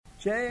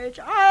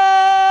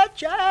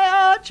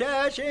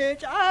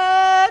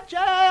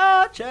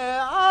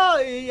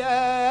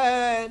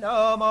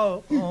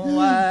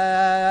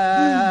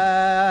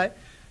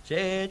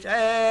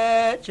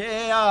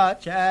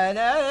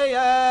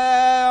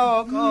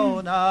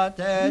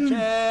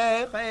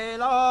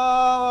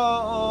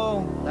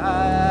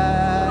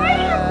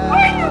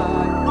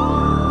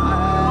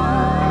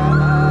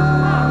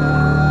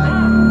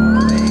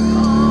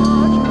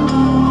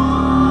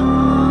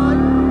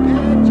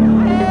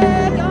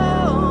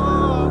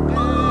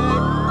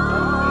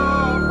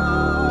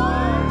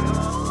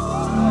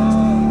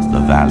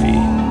Valley,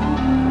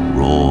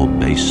 raw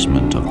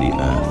basement of the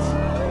earth,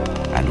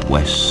 and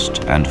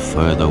west and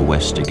further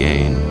west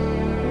again,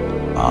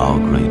 our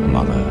great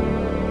mother,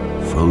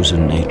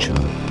 frozen nature,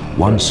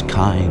 once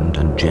kind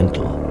and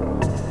gentle,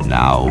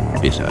 now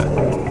bitter,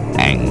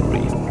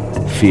 angry,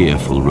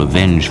 fearful,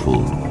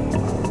 revengeful,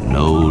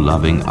 no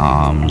loving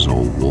arms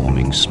or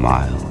warming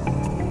smile.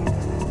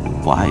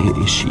 Why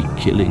is she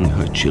killing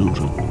her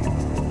children?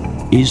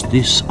 Is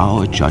this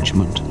our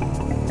judgment?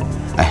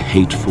 A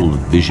hateful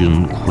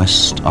vision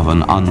quest of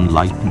an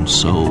unlightened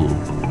soul,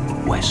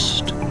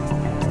 west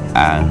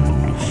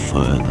and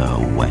further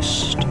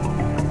west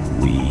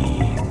we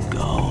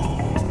go.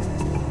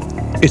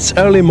 It's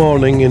early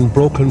morning in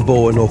Broken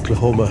Bow in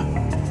Oklahoma.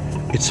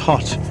 It's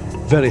hot,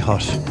 very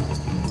hot,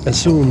 and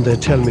soon they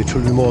tell me it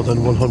will be more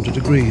than 100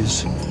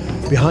 degrees.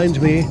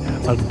 Behind me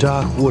are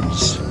dark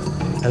woods,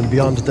 and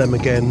beyond them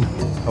again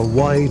are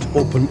wide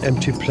open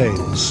empty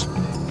plains.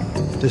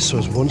 This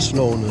was once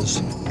known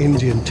as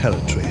Indian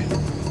territory.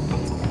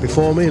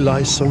 Before me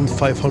lies some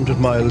 500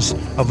 miles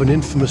of an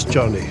infamous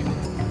journey,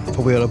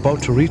 for we are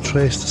about to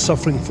retrace the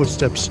suffering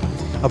footsteps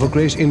of a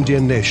great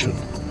Indian nation.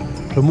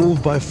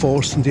 Removed by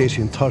force in the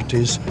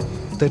 1830s,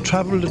 they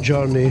travelled a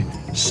journey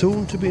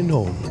soon to be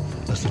known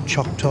as the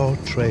Choctaw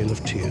Trail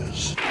of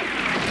Tears.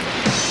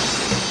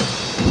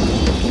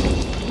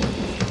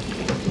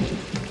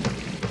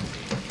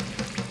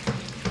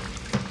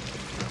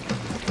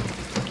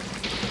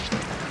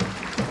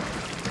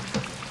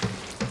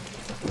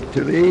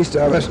 To the east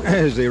of us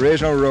is the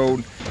original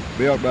road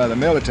built by the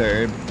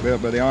military,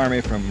 built by the Army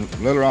from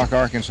Little Rock,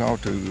 Arkansas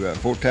to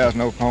Fort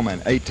Towson, Oklahoma in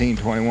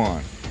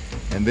 1821.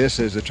 And this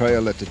is the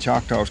trail that the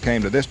Choctaws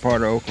came to this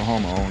part of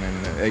Oklahoma on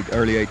in the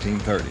early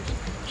 1830s.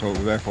 So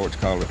therefore it's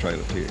called the Trail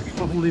of Tears.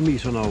 What will we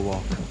meet on our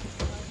walk?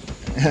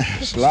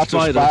 Lots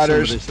of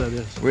spiders. Said,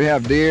 yes. We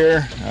have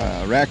deer,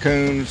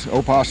 raccoons,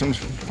 opossums,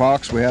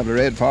 fox. We have the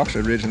red fox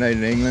that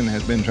originated in England and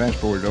has been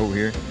transported over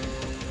here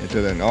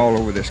all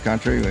over this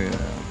country.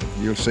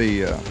 You'll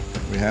see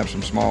we have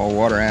some small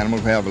water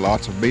animals. We have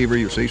lots of beaver.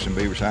 You'll see some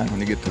beaver signs when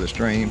you get to the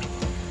streams.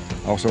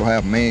 Also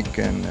have mink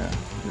and the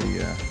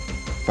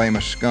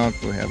famous skunk.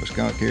 We have a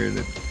skunk here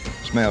that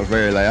smells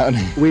very loud.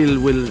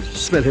 We'll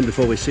smell him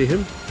before we see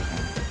him.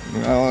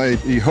 Well,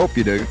 you hope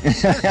you do.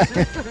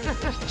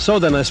 So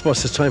then I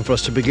suppose it's time for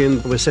us to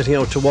begin. We're setting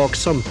out to walk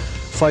some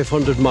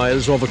 500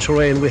 miles over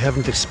terrain we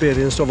haven't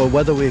experienced, over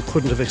weather we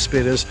couldn't have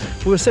experienced.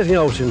 But we're setting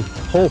out in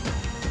hope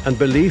and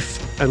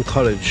belief and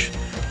courage.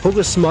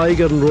 Hugus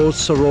Maiger and Rhodes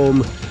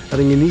Sarom, and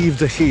in Eve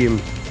the Heme,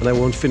 and I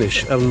won't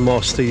finish, and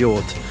Master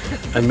Yod.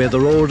 And may the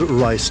road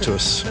rise to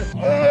us.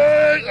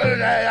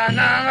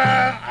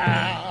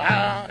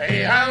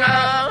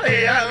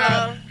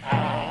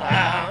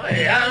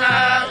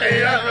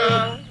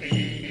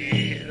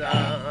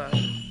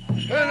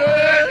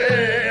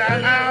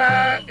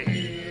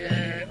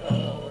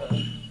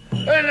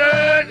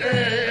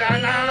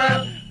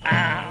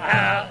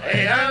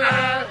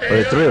 Well,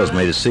 it thrills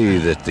me to see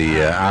that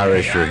the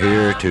Irish are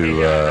here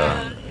to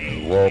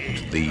walk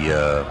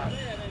the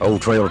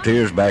old Trail of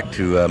Tears back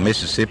to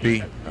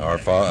Mississippi. Our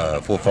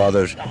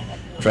forefathers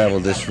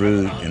traveled this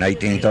route in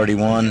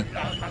 1831,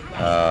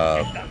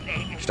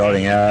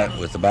 starting out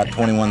with about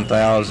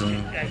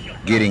 21,000,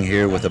 getting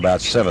here with about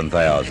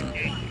 7,000.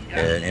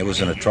 And it was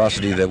an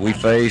atrocity that we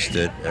faced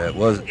that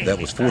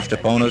was forced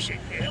upon us,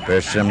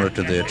 very similar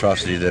to the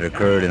atrocity that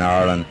occurred in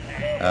Ireland,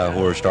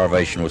 where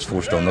starvation was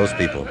forced on those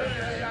people.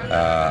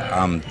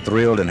 I'm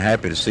thrilled and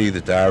happy to see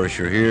that the Irish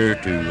are here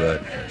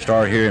to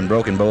start here in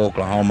Broken Bow,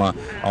 Oklahoma,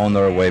 on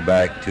their way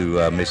back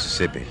to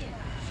Mississippi.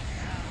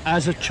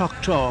 As a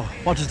Choctaw,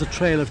 what does the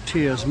Trail of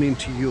Tears mean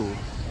to you?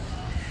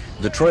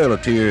 The Trail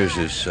of Tears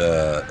is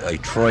a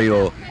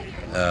trail,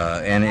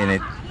 and in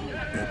it,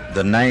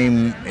 the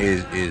name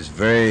is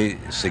very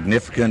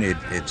significant.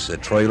 It's a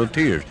Trail of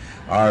Tears.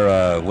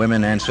 Our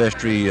women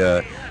ancestry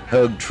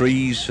hugged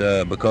trees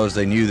because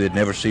they knew they'd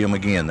never see them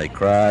again. They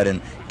cried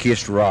and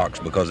kissed rocks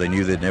because they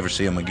knew they'd never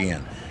see them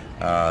again.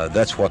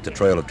 That's what the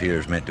Trail of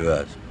Tears meant to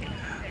us.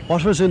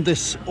 What was in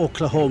this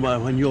Oklahoma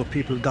when your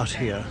people got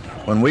here?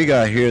 When we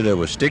got here, there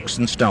were sticks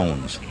and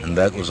stones, and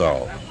that was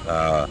all.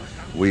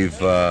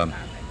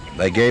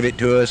 They gave it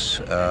to us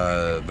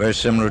very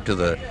similar to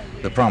the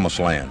Promised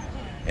Land,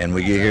 and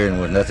we get here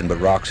and with nothing but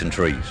rocks and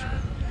trees.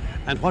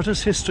 And what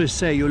does history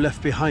say you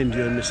left behind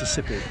you in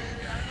Mississippi?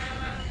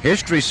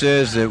 History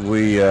says that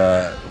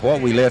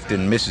what we left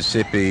in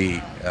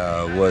Mississippi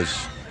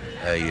was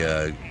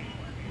a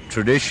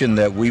tradition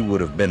that we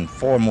would have been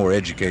far more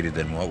educated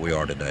than what we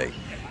are today.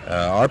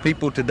 Our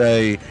people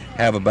today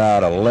have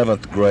about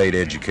 11th grade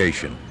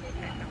education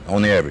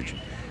on the average.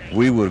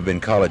 We would have been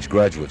college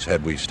graduates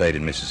had we stayed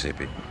in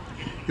Mississippi.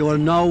 You are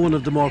now one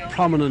of the more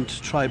prominent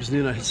tribes in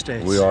the United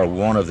States. We are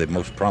one of the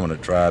most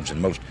prominent tribes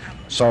and most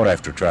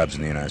sought-after tribes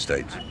in the United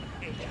States.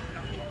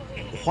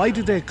 Why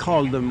did they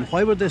call them,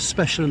 why were they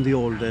special in the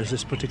old days,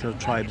 this particular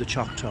tribe, the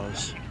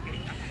Choctaws?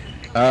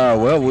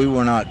 Well, we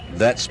were not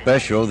that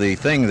special. The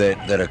thing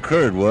that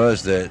occurred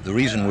was that the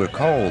reason we're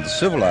called the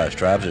civilized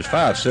tribes, there's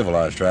 5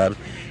 civilized tribes,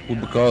 was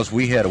because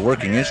we had a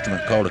working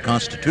instrument called a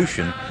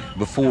Constitution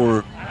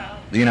before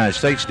the United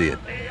States did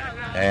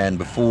and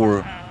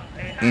before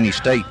any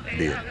state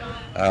did.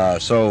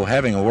 So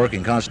having a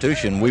working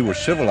Constitution, we were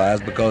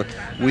civilized because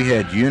we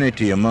had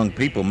unity among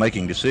people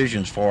making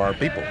decisions for our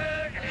people.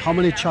 How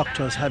many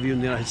Choctaws have you in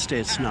the United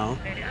States now?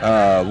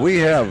 We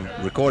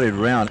have recorded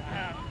around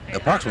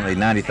approximately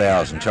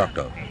 90,000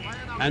 Choctaw.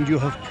 And you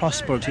have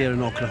prospered here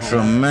in Oklahoma?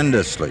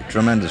 Tremendously,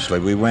 tremendously.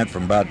 We went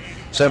from about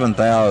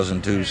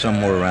 7,000 to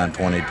somewhere around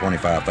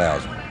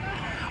 25,000.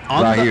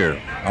 Right here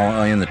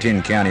in the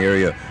 10-county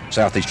area,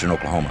 southeastern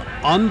Oklahoma.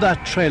 On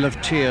that Trail of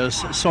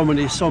Tears, so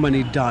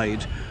many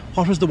died.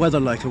 What was the weather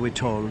like, are we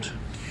told?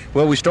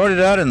 Well, we started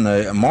out in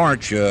the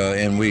March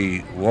and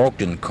we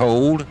walked in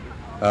cold.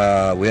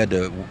 We had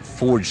to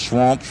forge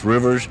swamps,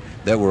 rivers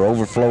that were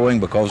overflowing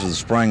because of the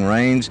spring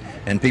rains,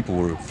 and people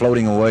were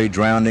floating away,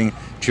 drowning,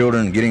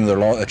 children getting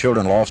their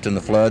children lost in the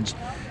floods.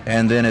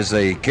 And then as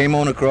they came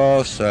on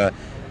across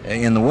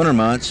in the winter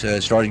months,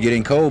 it started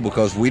getting cold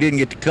because we didn't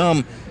get to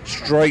come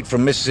straight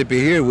from Mississippi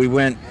here. We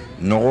went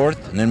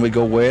north, and then we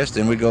go west,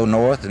 then we go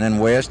north, and then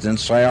west, then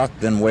south,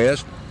 then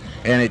west.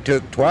 And it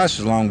took twice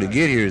as long to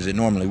get here as it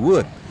normally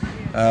would.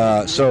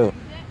 So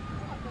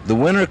the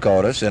winter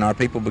caught us, and our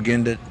people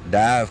began to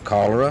die of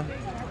cholera,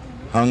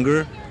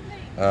 hunger,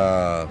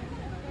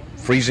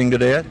 freezing to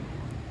death.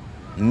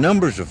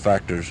 Numbers of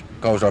factors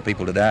caused our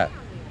people to die.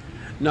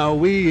 Now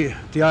we,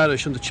 the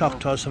Irish and the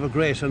Choctaws, have a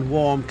great and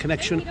warm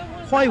connection.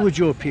 Why would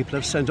your people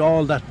have sent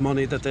all that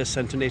money that they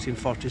sent in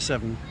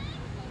 1847?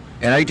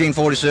 In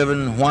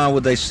 1847, why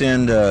would they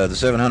send the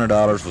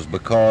 $700 was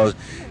because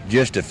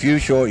just a few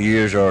short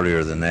years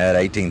earlier than that,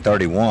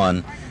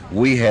 1831,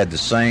 we had the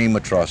same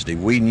atrocity.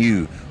 We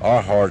knew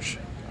our hearts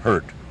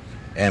hurt,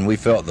 and we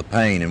felt the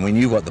pain, and we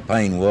knew what the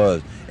pain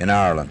was in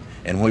Ireland.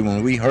 And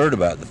when we heard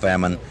about the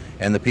famine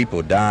and the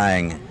people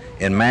dying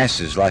in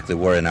masses like they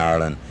were in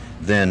Ireland,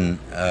 then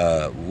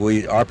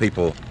our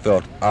people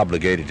felt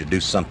obligated to do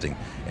something.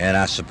 And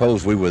I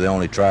suppose we were the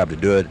only tribe to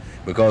do it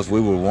because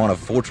we were one of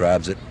 4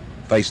 tribes that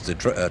faced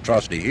the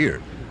atrocity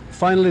here.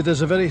 Finally,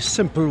 there's a very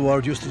simple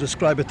word used to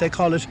describe it. They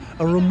call it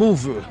a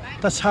removal.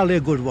 That's hardly a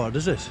good word,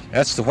 is it?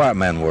 That's the white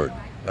man word.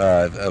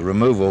 A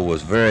removal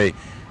was very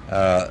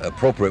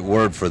appropriate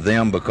word for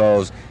them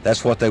because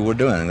that's what they were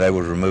doing. They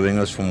were removing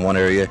us from one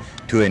area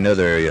to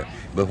another area.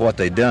 But what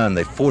they done,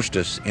 they forced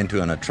us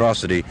into an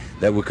atrocity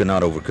that we could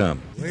not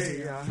overcome.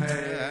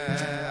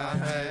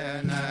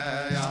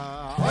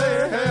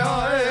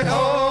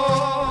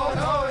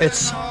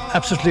 It's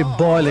absolutely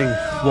boiling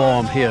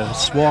warm here.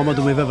 It's warmer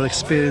than we've ever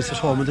experienced at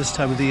home at this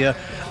time of the year.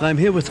 And I'm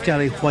here with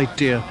Gary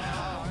Whitedeer.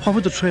 What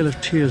would the Trail of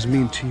Tears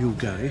mean to you,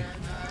 Gary?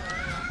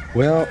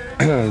 Well,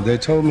 they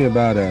told me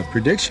about a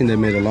prediction they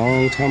made a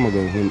long time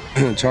ago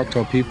when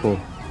Choctaw people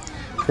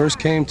first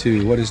came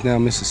to what is now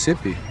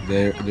Mississippi.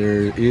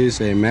 There is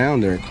a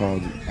mound there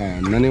called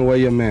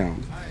Naniwaya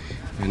Mound,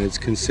 and it's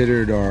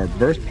considered our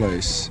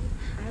birthplace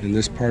in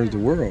this part of the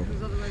world.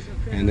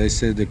 And they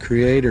said the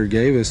Creator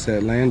gave us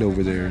that land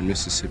over there in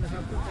Mississippi,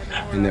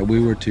 and that we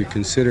were to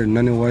consider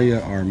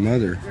Naniwaya our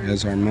mother,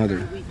 as our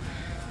mother.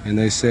 And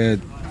they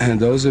said,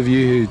 those of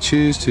you who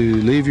choose to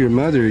leave your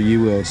mother,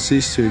 you will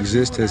cease to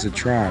exist as a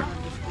tribe.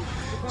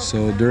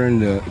 So during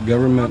the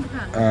government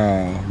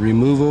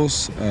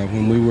removals,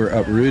 when we were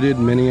uprooted,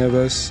 many of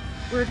us,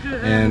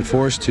 and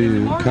forced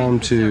to come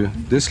to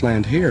this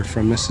land here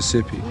from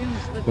Mississippi,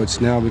 what's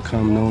now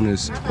become known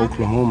as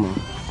Oklahoma,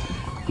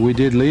 we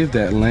did leave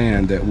that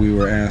land that we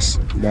were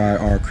asked by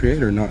our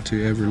Creator not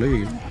to ever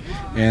leave.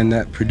 And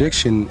that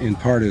prediction in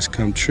part has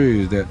come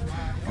true, that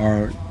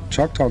our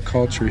Choctaw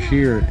culture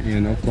here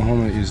in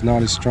Oklahoma is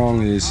not as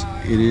strong as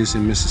it is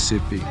in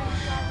Mississippi.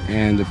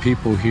 And the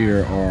people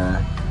here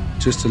are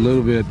just a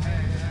little bit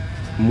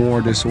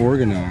more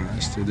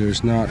disorganized.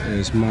 There's not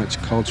as much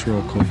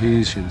cultural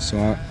cohesion.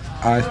 So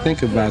I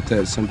think about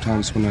that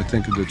sometimes when I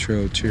think of the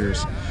Trail of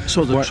Tears.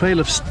 So the Trail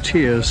of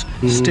Tears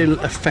still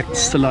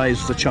affects the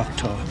lives of the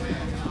Choctaw?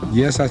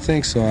 Yes, I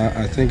think so.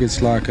 I think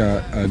it's like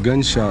a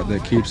gunshot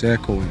that keeps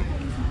echoing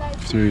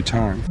through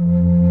time.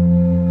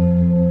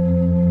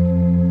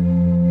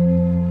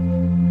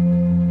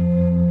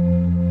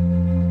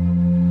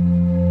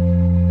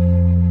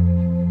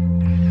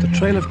 The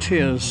Trail of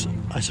Tears,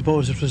 I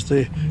suppose it was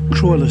the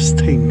cruelest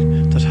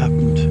thing that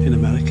happened in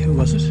America,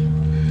 was it?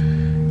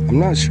 I'm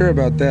not sure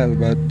about that,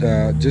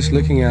 but just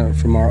looking at it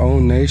from our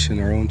own nation,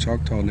 our own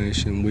Choctaw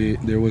Nation,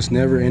 there was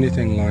never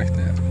anything like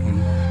that.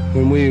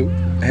 When we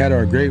had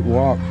our great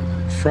walk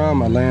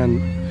from a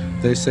land,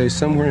 they say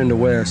somewhere in the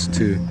west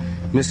to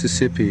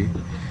Mississippi,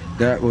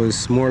 that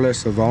was more or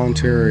less a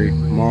voluntary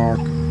mark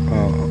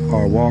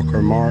or walk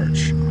or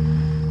march.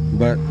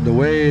 But the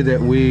way that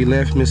we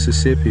left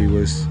Mississippi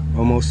was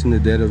almost in the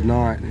dead of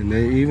night, and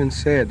they even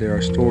said there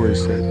are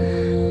stories that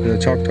the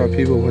Choctaw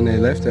people, when they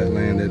left that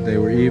land, that they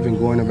were even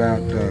going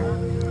about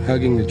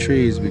hugging the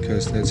trees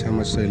because that's how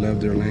much they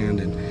loved their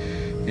land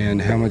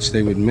and how much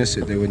they would miss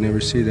it. They would never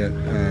see that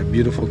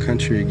beautiful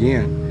country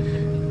again.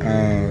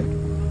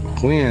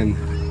 When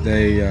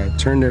they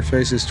turned their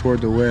faces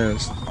toward the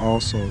west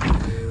also,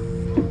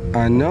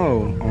 I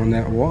know on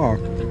that walk,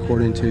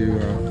 according to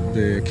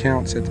the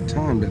accounts at the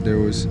time, that there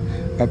was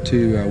up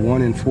to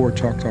 1 in 4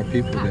 Choctaw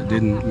people that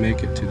didn't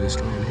make it to this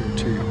land here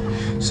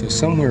too. So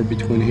somewhere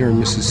between here and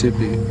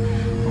Mississippi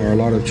are a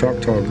lot of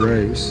Choctaw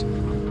graves.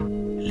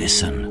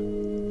 Listen.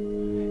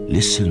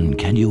 Listen,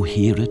 can you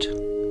hear it?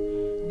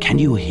 Can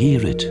you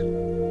hear it?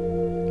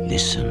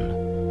 Listen.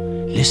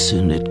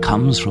 Listen, it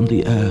comes from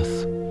the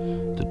earth,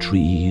 the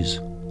trees,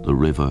 the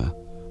river,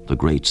 the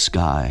great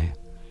sky.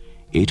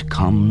 It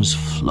comes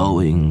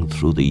flowing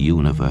through the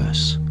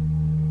universe.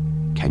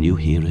 Can you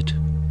hear it?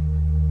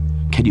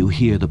 Can you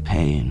hear the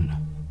pain?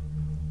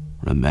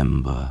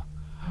 Remember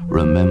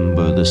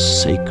the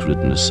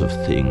sacredness of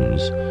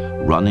things,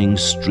 running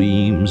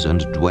streams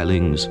and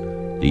dwellings,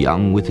 the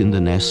young within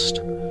the nest,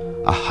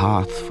 a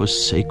hearth for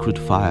sacred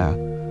fire,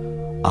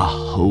 a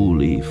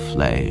holy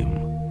flame.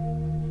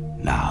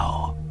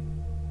 Now,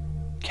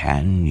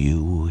 can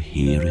you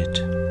hear it?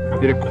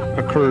 It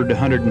occurred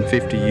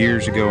 150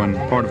 years ago, and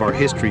part of our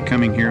history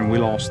coming here, and we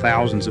lost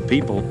thousands of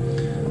people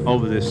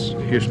over this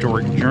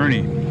historic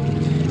journey.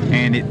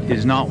 And it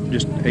is not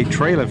just a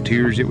trail of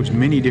tears, it was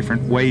many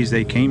different ways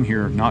they came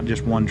here, not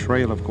just one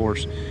trail, of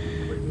course.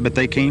 But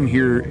they came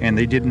here and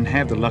they didn't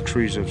have the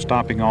luxuries of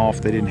stopping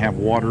off, they didn't have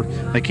water.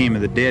 They came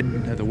in the dead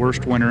of the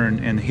worst winter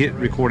and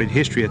recorded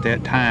history at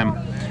that time.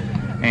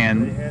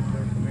 And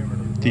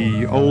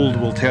the old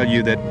will tell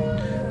you that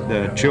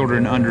the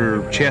children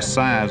under chest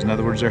size, in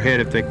other words, their head,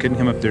 if they couldn't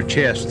come up their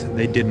chest,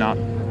 they could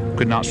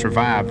not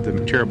survive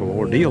the terrible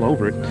ordeal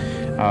over it.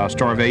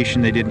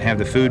 Starvation, they didn't have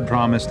the food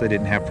promised, they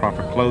didn't have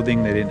proper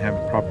clothing, they didn't have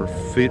proper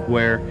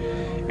footwear.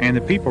 And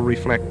the people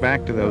reflect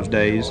back to those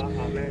days,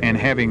 and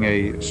having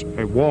a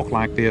walk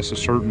like this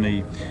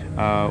certainly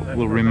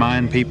will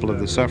remind people of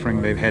the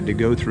suffering they've had to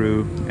go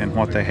through and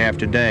what they have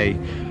today.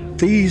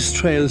 These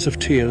trails of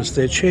tears,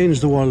 they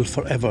changed the world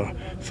forever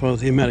for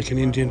the American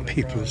Indian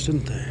peoples,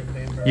 didn't they?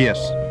 Yes.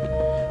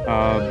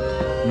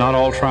 Not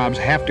all tribes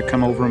have to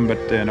come over them, but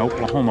in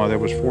Oklahoma there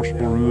was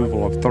forcible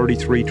removal of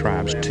 33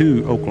 tribes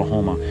to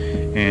Oklahoma.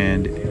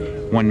 And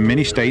when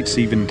many states,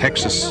 even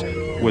Texas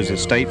was a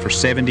state for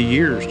 70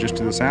 years just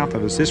to the south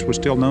of us, this was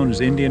still known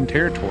as Indian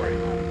Territory.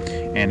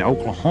 And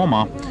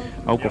Oklahoma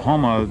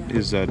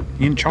is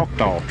in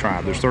Choctaw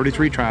tribe. There's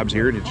 33 tribes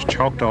here, and it's a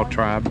Choctaw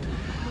tribe.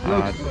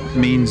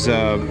 Means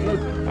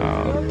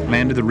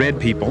land of the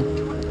red people,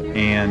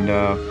 and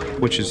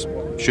which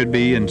should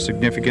be and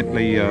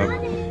significantly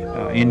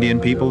Indian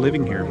people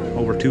living here.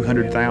 Over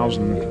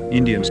 200,000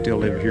 Indians still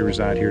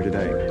reside here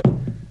today.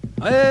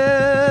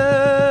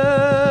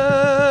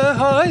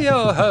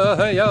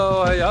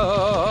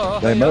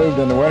 They moved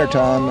in the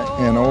wintertime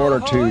in order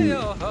to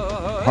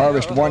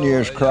harvest one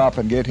year's crop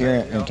and get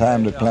here in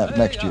time to plant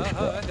next year's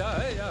crop.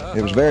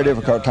 It was a very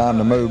difficult time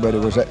to move, but it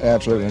was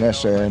absolutely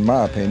necessary, in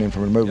my opinion, for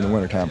moving in the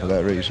wintertime for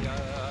that reason.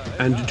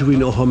 And do we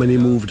know how many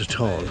moved at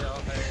all?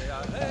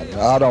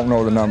 I don't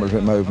know the numbers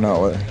that moved,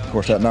 no. Of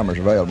course, that number's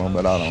available,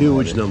 but I don't know.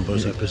 Huge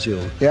numbers, I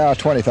presume. Yeah,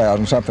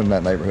 20,000, something in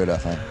that neighborhood, I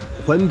think.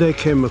 When they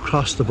came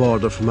across the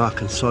border from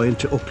Arkansas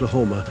into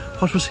Oklahoma,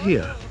 what was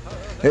here?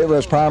 It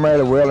was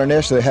primarily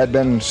wilderness. There had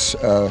been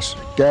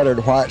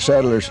scattered white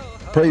settlers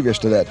previous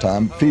to that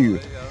time, few.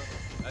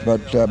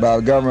 But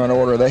by government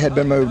order, they had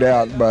been moved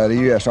out by the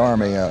U.S.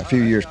 Army a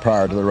few years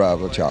prior to the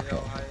arrival of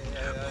Choctaw.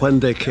 When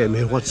they came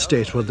here, what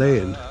state were they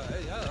in,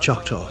 the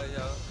Choctaw?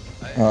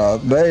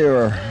 They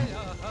were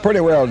pretty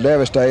well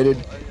devastated.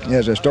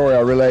 There's a story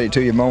I related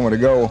to you a moment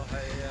ago.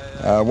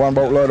 One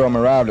boatload of them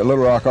arrived at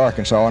Little Rock,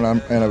 Arkansas,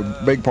 and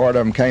a big part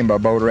of them came by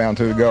boat around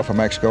through the Gulf of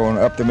Mexico and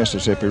up the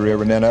Mississippi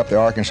River and then up the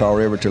Arkansas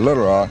River to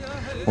Little Rock,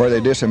 where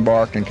they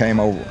disembarked and came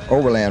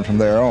overland from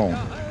there on.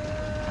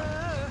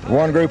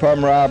 One group of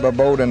them arrived by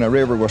boat and the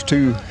river was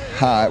too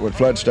high with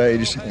flood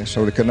stage,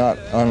 so they could not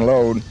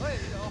unload.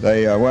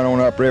 They went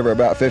on upriver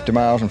about 50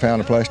 miles and found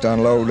a place to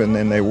unload, and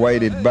then they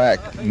waded back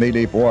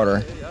knee-deep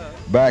water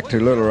back to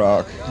Little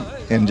Rock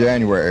in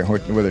January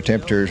with the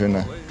temperatures in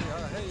the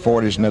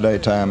 40s in the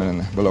daytime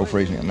and below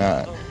freezing at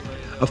night.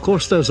 Of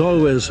course, there's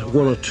always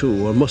one or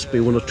two, or must be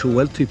one or two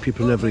wealthy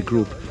people in every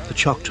group. The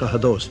Choctaw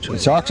had those too. The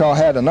Choctaw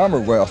had a number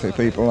of wealthy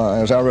people.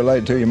 As I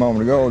related to you a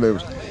moment ago, there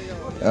was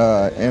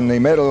in the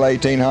middle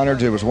 1800s,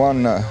 there was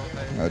one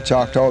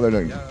Choctaw that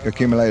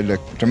accumulated a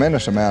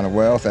tremendous amount of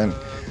wealth, and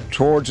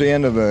towards the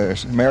end of the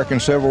American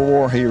Civil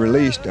War, he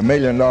released $1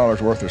 million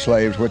worth of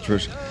slaves, which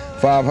was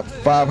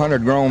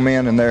 500 grown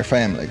men and their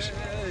families.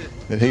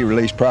 that he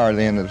released prior to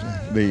the end of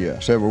the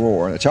Civil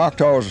War. And the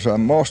Choctaws,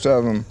 most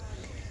of them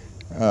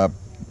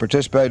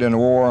participated in the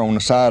war on the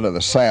side of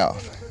the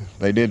South.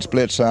 They did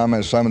split some,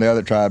 as some of the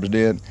other tribes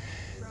did,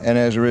 and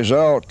as a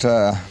result,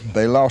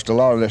 they lost a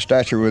lot of their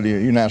stature with the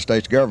United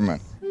States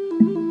government.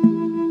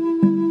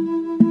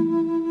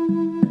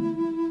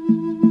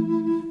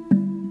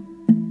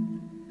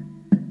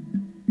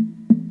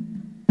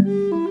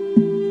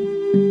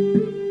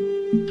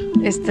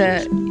 It's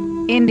the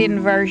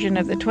Indian version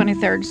of the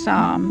 23rd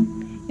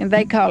Psalm, and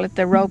they call it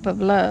the rope of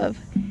love.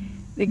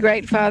 The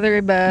great Father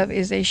above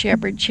is a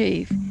shepherd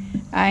chief.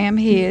 I am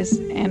his,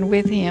 and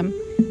with him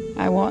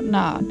I want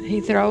not.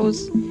 He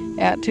throws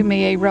out to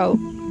me a rope,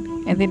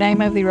 and the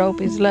name of the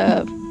rope is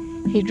love.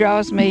 He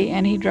draws me,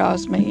 and he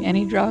draws me, and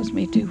he draws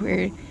me to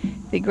where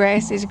the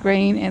grass is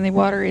green and the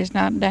water is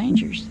not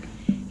dangerous.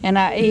 And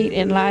I eat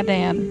and lie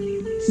down,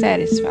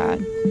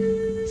 satisfied.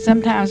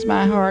 Sometimes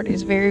my heart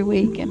is very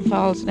weak and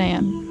falls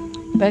down,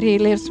 but he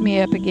lifts me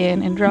up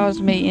again and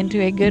draws me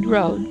into a good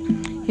road.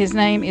 His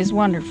name is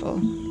Wonderful.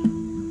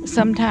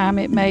 Sometime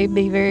it may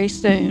be very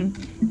soon,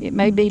 it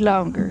may be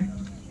longer,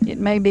 it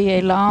may be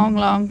a long,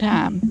 long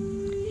time.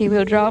 He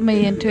will draw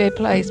me into a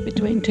place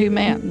between two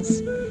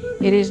mountains.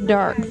 It is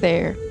dark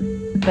there,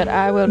 but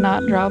I will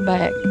not draw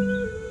back.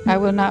 I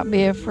will not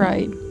be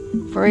afraid,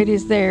 for it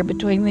is there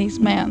between these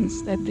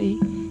mountains that the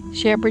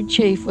shepherd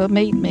chief will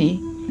meet me,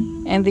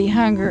 and the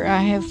hunger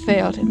I have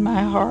felt in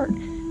my heart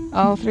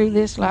all through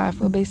this life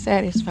will be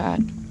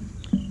satisfied.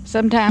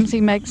 Sometimes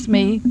he makes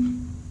me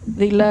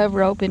the love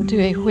rope into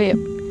a whip,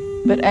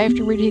 but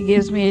afterward he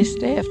gives me a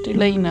staff to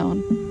lean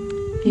on.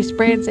 He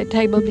spreads a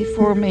table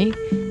before me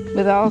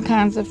with all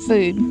kinds of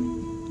food.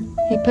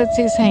 He puts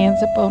his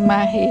hands upon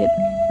my head,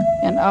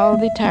 and all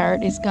the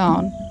tired is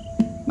gone.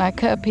 My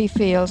cup he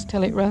fills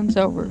till it runs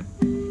over.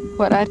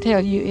 What I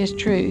tell you is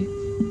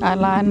true. I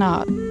lie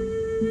not.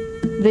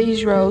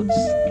 These roads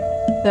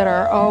that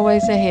are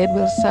always ahead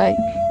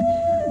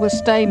will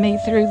stay me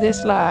through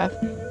this life,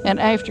 and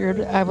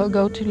afterward I will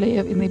go to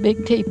live in the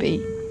big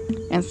teepee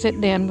and sit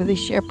down with the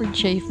shepherd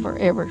chief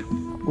forever.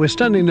 We're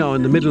standing now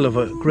in the middle of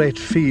a great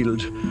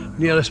field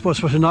near, I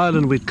suppose, what in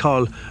Ireland we'd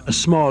call a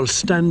small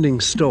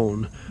standing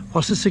stone.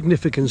 What's the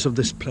significance of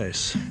this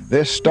place?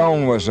 This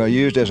stone was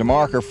used as a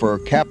marker for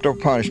capital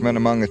punishment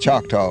among the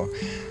Choctaw.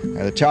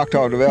 The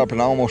Choctaw developed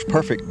an almost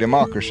perfect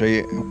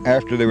democracy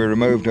after they were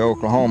removed to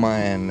Oklahoma,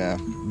 and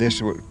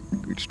this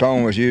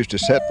stone was used to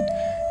set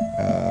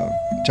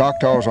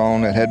Choctaws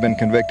on that had been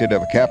convicted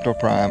of a capital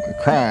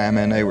crime,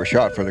 and they were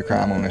shot for the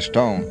crime on this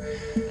stone.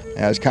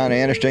 Now, it's kind of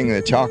interesting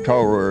that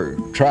Choctaw were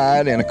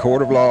tried in a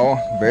court of law,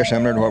 very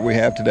similar to what we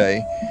have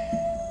today,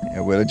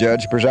 with a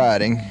judge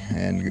presiding,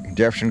 and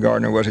Jefferson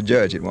Gardner was a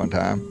judge at one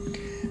time.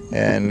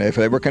 And if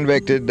they were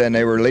convicted, then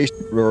they were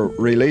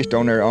released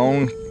on their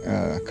own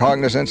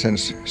cognizance and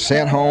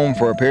sent home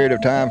for a period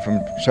of time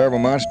from several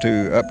months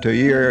to up to a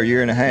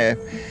year and a half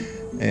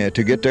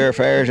to get their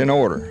affairs in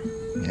order.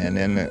 And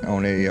then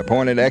on the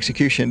appointed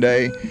execution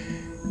day,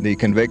 the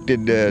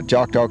convicted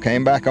Choctaw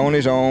came back on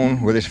his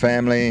own with his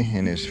family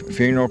and his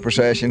funeral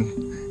procession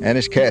and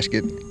his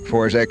casket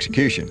for his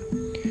execution.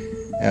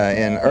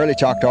 In early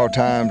Choctaw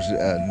times,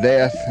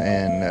 death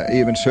and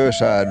even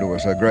suicide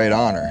was a great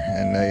honor,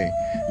 and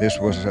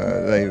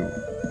they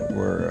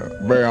were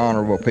very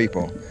honorable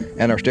people,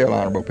 and are still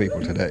honorable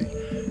people today.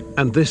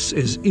 And this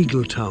is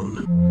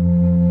Eagletown.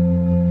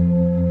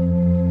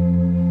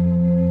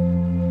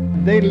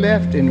 They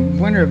left in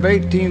winter of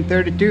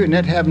 1832, and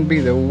that happened to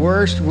be the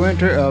worst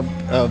winter of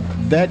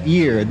that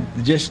year.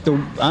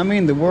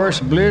 The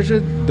worst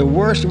blizzard, the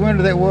worst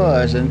winter that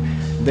was, and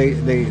they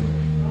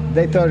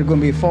thought it was going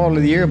to be fall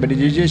of the year, but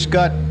it just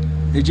got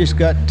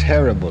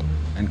terrible.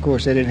 And of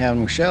course, they didn't have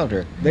no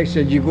shelter. They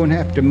said, you're going to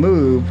have to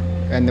move,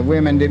 and the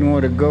women didn't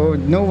want to go.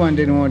 No one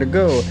didn't want to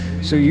go.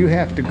 So you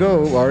have to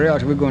go, or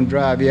else we're going to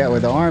drive you out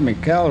with the army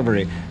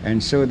cavalry.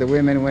 And so the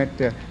women went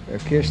to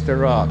kiss the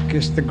rock,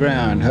 kiss the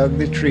ground, hug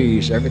the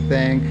trees,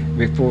 everything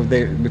before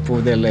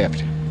they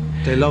left.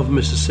 They love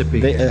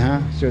Mississippi.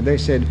 So they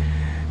said,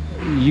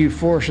 you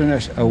forcing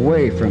us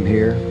away from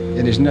here,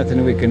 and there's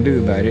nothing we can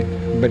do about it,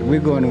 but we're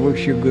going to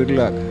wish you good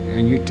luck,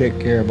 and you take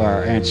care of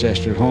our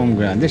ancestral home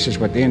ground. This is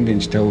what the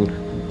Indians told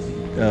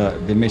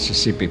the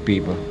Mississippi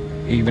people.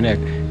 Even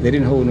after they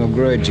didn't hold no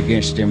grudge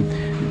against them,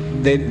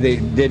 they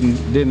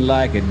didn't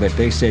like it, but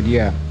they said,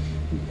 yeah,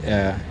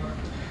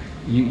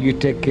 you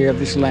take care of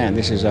this land.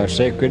 This is our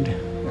sacred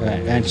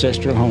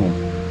ancestral home.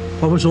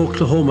 What was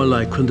Oklahoma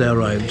like when they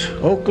arrived?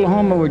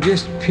 Oklahoma was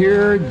just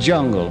pure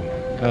jungle.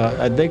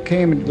 They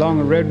came along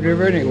the Red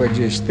River, and it was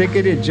just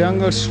thickety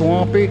jungle,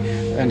 swampy,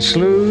 and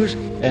sloughs,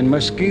 and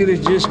mosquitoes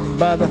just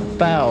by the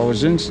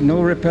thousands,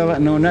 no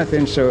repellent, no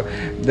nothing. So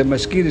the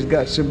mosquitoes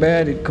got so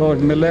bad it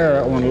caused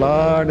malaria on a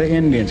lot of the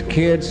Indians,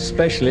 kids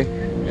especially,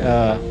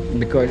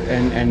 because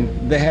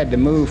they had to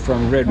move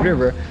from Red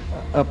River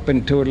up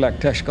into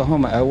like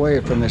Tuscaloosa, away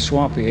from the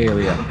swampy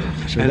area.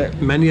 So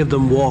and many of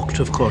them walked,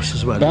 of course,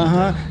 as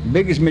well.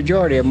 Biggest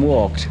majority of them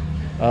walked.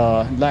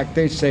 Like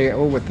they say,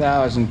 over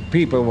 1,000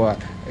 people were.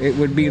 It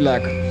would be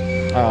like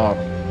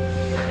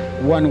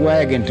one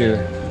wagon to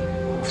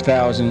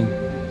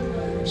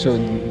 1,000. So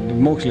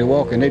mostly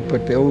walking, they'd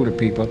put the older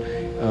people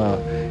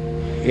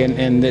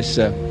in this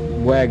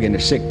wagon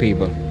of sick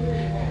people.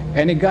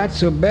 And it got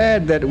so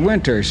bad that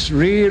winters,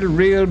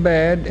 real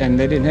bad, and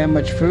they didn't have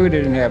much food, they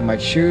didn't have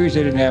much shoes,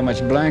 they didn't have much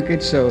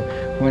blankets, so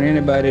when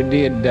anybody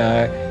did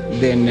die,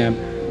 then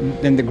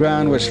the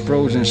ground was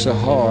frozen so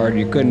hard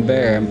you couldn't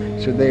bear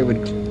them, so they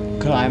would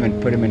climb and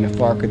put them in the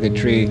fork of the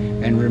tree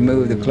and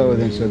remove the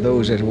clothing so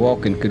those that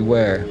walking could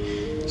wear.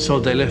 So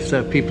they left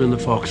their people in the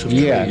forks of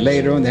trees? Yeah,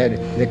 later on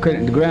they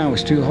couldn't, the ground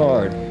was too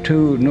hard,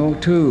 no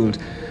tools.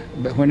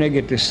 But when they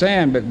get to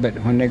sand, but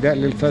when they got a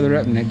little further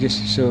up, and they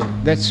just, so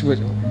that's what,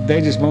 they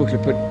just mostly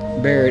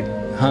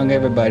hung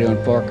everybody on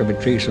fork of a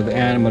tree so the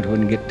animals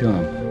wouldn't get to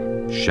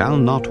them. Shall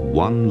not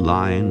one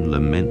line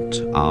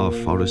lament our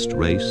forest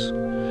race,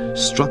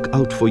 struck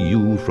out for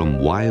you from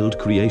wild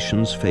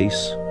creation's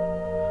face?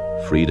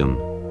 Freedom,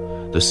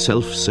 the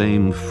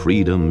self-same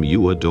freedom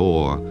you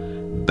adore,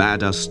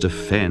 bade us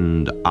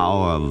defend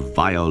our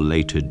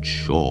violated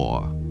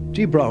shore.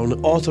 D. Brown,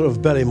 author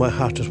of Bury My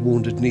Heart at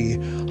Wounded Knee,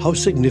 how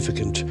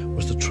significant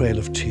was the Trail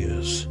of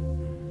Tears?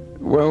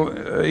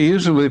 Well,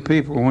 usually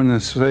people, when they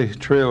say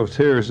Trail of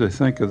Tears, they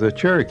think of the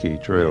Cherokee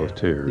Trail of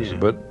Tears. Yeah.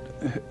 But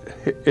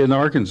in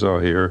Arkansas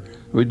here,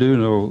 we do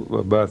know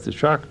about the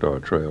Choctaw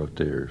Trail of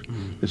Tears.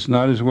 It's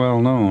not as well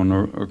known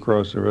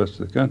across the rest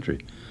of the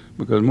country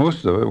because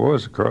most of it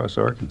was across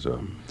Arkansas.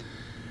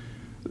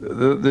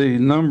 The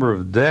number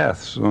of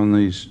deaths on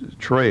these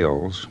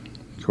trails,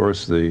 of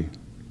course,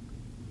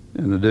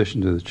 in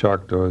addition to the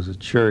Choctaws, the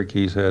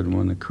Cherokees had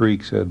one, the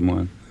Creeks had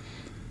one.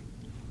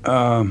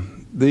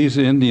 These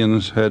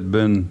Indians had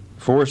been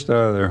forced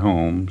out of their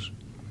homes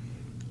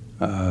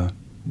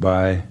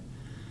by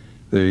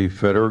the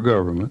federal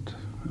government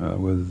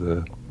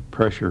with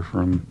pressure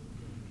from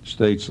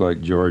states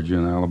like Georgia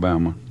and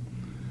Alabama.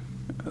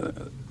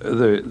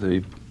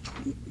 The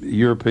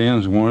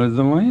Europeans wanted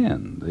the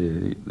land.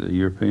 The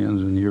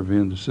Europeans and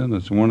European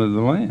descendants wanted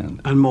the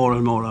land. And more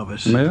of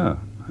it. Yeah.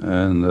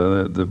 And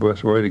the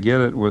best way to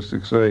get it was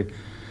to say,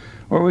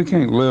 well, we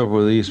can't live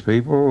with these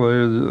people.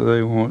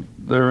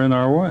 They're in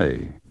our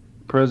way.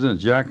 President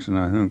Jackson,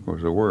 I think,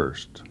 was the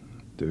worst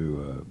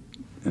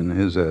in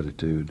his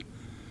attitude.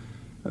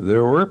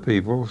 There were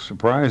people,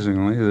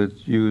 surprisingly,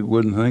 that you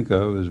wouldn't think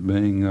of as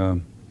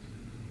being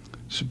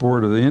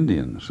support of the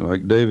Indians,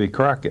 like Davy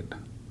Crockett,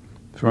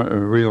 a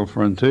real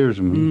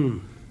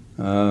frontiersman.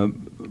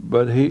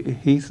 But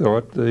he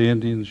thought the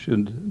Indians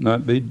should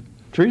not be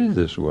treated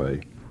this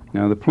way.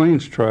 Now, the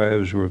Plains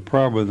tribes were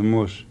probably the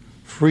most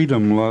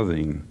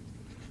freedom-loving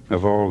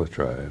of all the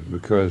tribes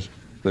because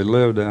they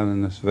lived out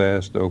in this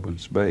vast open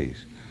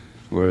space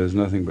where there's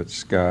nothing but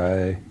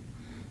sky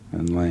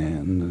and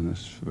land, and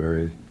it's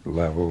very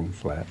level and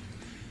flat.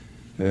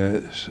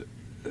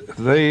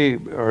 They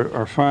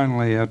are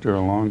finally, after a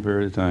long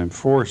period of time,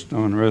 forced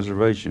on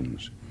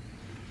reservations,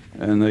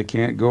 and they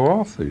can't go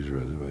off these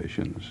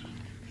reservations.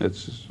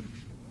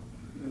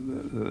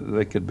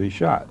 They could be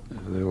shot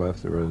if they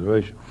left the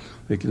reservation.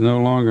 They could no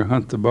longer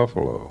hunt the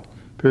buffalo.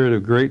 Period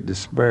of great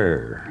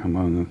despair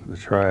among the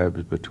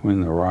tribes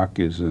between the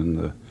Rockies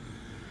and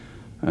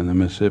the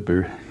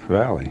Mississippi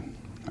Valley.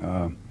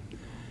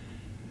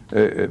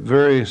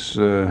 Various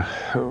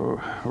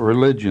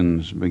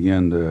religions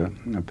began to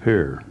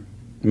appear.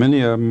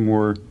 Many of them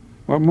were,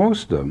 well,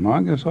 most of them,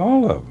 I guess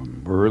all of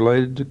them, were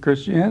related to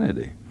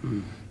Christianity.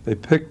 They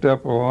picked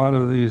up a lot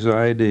of these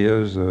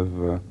ideas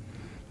of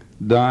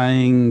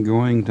dying,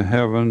 going to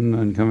heaven,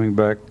 and coming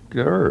back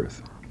to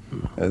earth.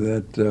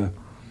 That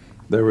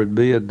there would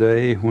be a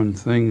day when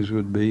things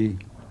would be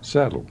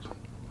settled.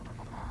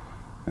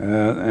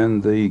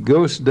 And the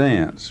ghost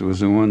dance was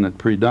the one that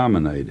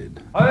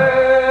predominated.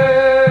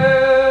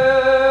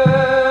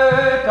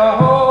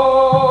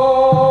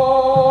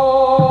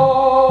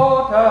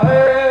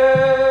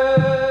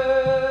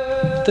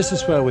 This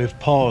is where we've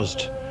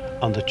paused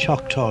on the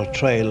Choctaw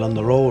Trail on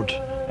the road,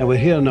 and we're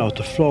here now at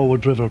the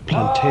Flowood River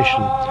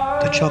Plantation.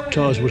 The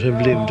Choctaws would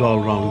have lived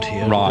all around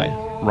here.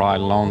 Right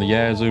along the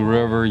Yazoo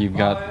River. You've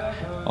got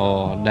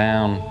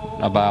down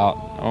about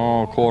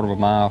a quarter of a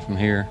mile from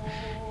here,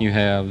 you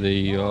have the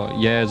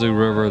Yazoo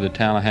River, the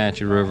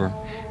Tallahatchie River,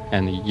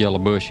 and the Yellow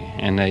Bushy,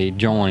 and they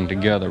join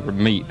together,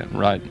 meet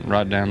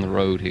right down the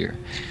road here.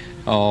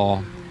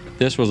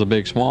 This was a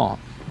big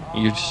swamp.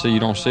 You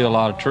don't see a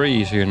lot of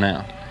trees here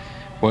now.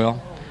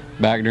 Well,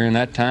 back during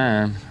that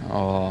time,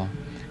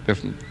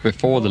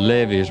 before the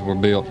levees were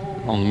built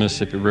on the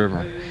Mississippi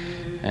River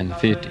in the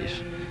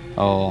 50s,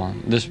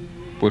 this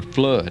would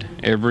flood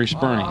every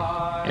spring.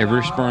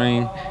 Every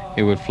spring,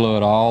 it would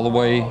flood all the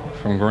way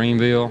from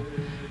Greenville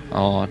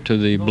to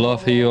the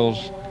Bluff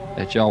Hills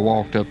that y'all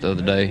walked up the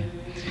other day.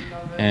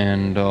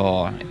 And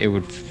it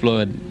would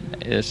flood,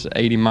 it's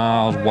 80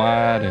 miles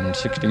wide and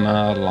 60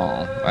 miles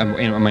long.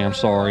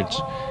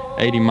 It's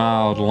 80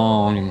 miles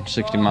long and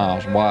 60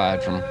 miles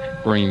wide from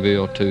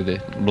Greenville to the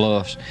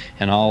Bluffs.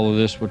 And all of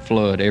this would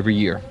flood every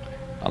year,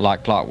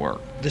 like clockwork.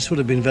 This would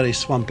have been very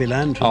swampy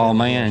land. Oh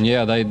man,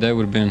 yeah, they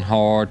would have been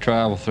hard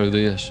travel through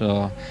this.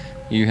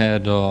 You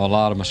had a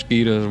lot of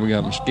mosquitoes. We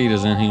got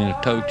mosquitoes in here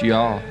that tote you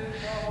off.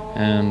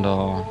 And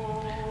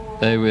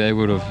they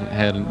would have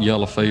had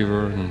yellow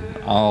fever and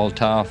all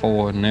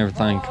typhoid and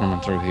everything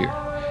coming through here.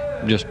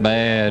 Just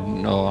bad.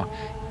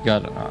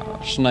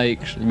 Got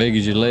snakes big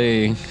as your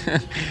leg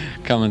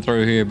coming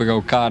through here, big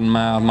old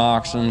cottonmouth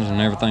moccasins and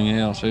everything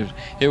else.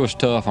 It was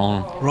tough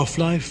on them. Rough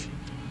life?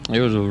 It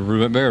was a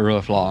very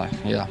rough life,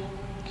 yeah.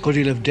 Good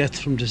deal of death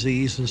from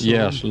disease and so on?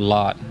 Yes, a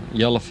lot.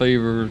 Yellow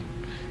fever,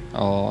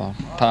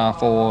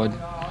 typhoid,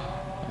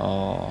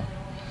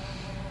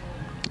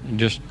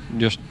 just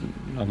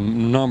a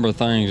number of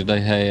things that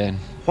they had.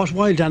 What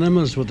wild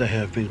animals would they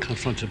have been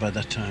confronted by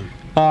that time?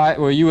 All right,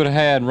 well, you would have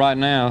had right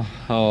now,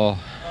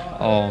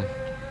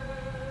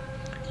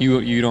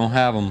 you don't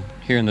have them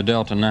here in the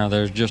Delta now.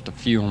 There's just a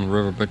few on the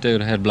river, but they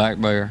would have had black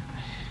bear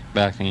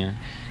back then.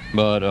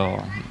 But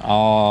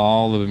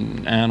all the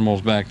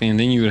animals back then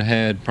you would have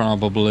had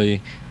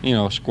probably,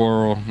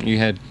 squirrel.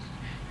 And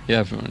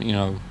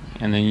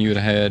then you would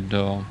have had,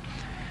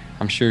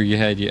 I'm sure you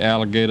had your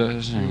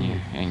alligators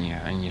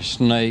and your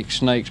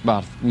snakes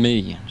by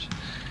millions.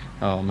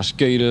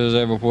 Mosquitoes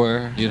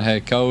everywhere. You'd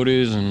had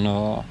coyotes and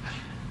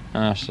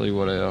I see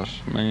what else.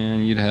 Man,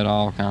 you'd had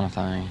all kind of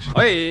things.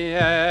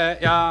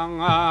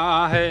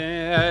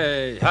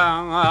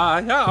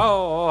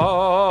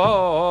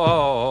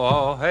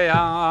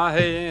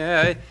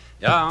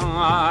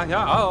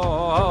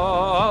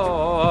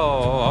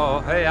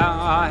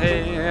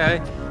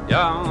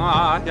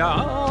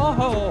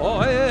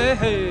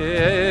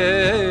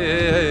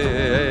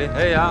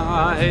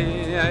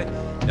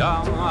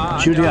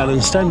 Judy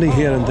Allen, standing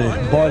here in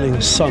the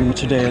boiling sun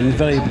today in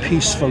very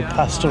peaceful,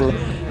 pastoral,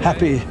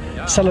 happy,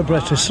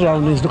 celebratory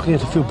surroundings, looking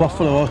at a few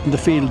buffalo out in the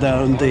field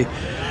there and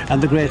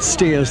the great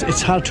steers.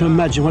 It's hard to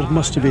imagine what it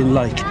must have been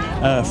like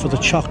for the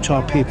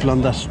Choctaw people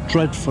on that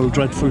dreadful,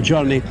 dreadful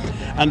journey.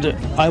 And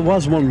I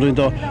was wondering,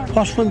 though,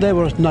 what when they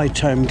were at night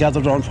time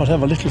gathered on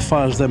whatever little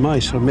fires they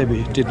might or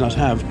maybe did not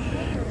have,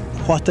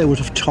 what they would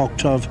have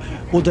talked of,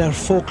 would their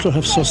folklore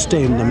have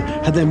sustained them?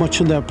 Had they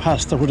much in their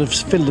past that would have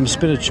filled them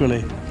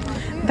spiritually?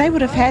 They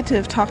would have had to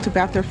have talked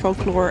about their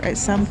folklore at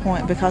some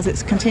point because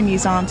it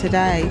continues on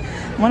today.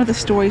 One of the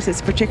stories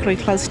that's particularly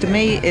close to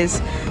me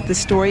is the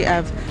story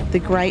of the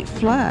Great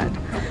Flood.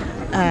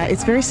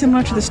 It's very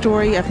similar to the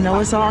story of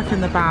Noah's Ark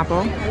in the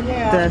Bible.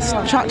 The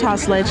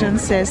Choctaw's legend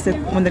says that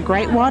when the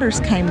great waters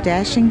came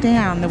dashing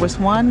down, there was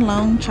one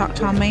lone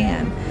Choctaw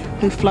man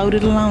who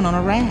floated alone on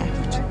a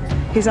raft.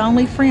 His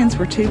only friends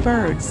were two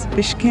birds,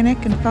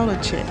 Bishkinnick and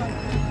Folachik.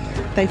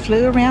 They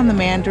flew around the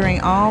man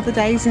during all the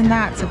days and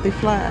nights of the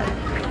flood.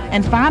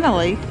 And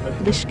finally,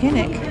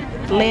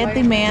 Bishkinnick led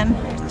the man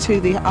to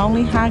the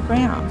only high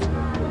ground.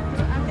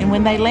 And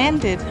when they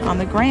landed on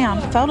the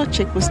ground,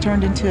 Folachik was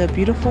turned into a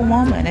beautiful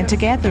woman, and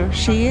together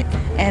she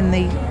and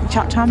the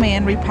Choctaw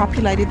man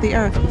repopulated the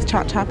earth with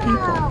Choctaw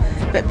people.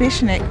 But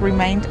Bishkinnick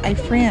remained a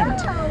friend,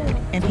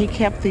 and he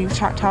kept the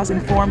Choctaws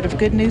informed of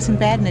good news and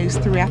bad news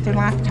throughout their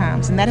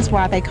lifetimes. And that is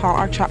why they call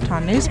our Choctaw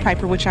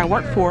newspaper, which I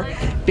work for,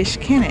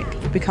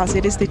 Bishkinnick, because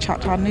it is the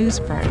Choctaw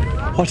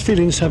newsbird. What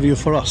feelings have you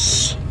for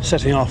us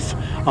setting off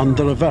on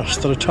the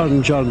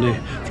return journey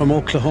from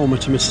Oklahoma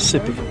to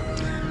Mississippi?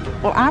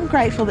 Well, I'm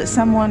grateful that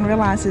someone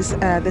realizes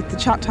that the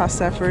Choctaw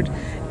suffered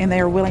and they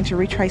are willing to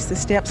retrace the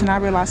steps, and I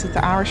realize that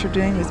the Irish are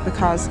doing this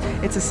because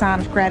it's a sign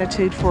of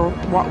gratitude for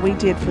what we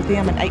did for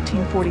them in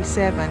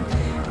 1847.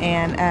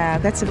 And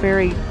that's a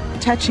very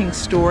touching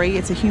story.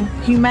 It's a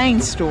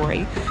humane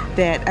story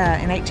that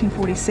in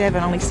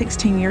 1847, only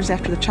 16 years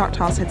after the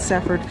Choctaws had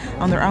suffered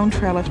on their own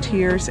Trail of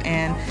Tears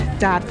and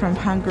died from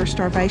hunger,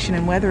 starvation,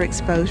 and weather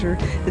exposure,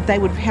 that they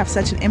would have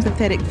such an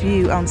empathetic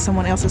view on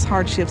someone else's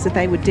hardships that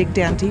they would dig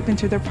down deep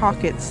into their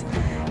pockets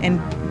and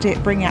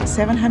bring out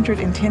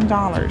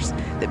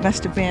 $710 that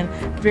must have been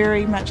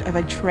very much of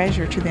a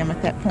treasure to them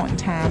at that point in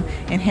time,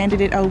 and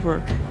handed it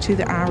over to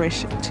the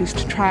Irish to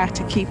try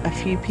to keep a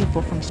few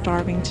people from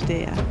starving to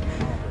death.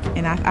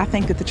 And I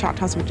think that the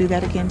Choctaws would do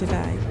that again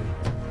today.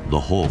 The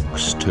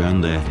hawks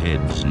turn their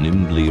heads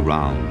nimbly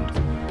round.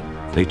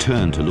 They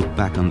turn to look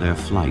back on their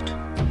flight.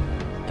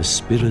 The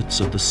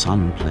spirits of the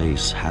sun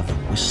place have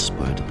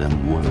whispered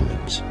them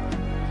words.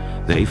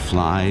 They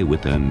fly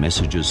with their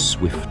messages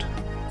swift.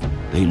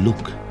 They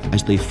look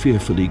as they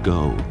fearfully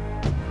go.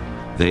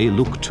 They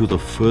look to the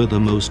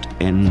furthermost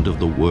end of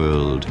the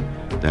world,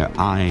 their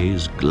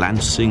eyes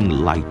glancing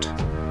light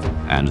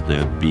and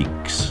their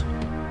beaks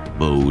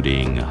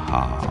boding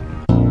harm.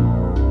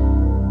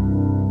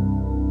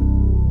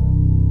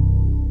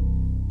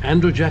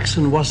 Andrew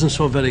Jackson wasn't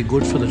so very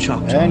good for the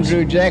Choctaws.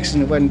 Andrew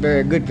Jackson wasn't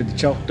very good for the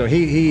Choctaw.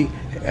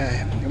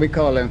 We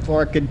call him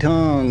forked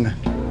tongue,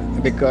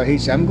 because he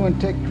said, I'm going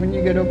to take, when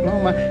you get to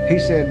Oklahoma, he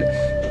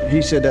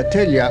said, I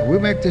tell you, we'll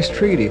make this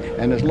treaty,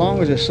 and as long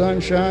as the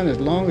sun shines, as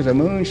long as the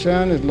moon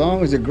shines, as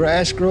long as the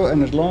grass grows,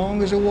 and as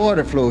long as the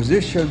water flows,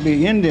 this shall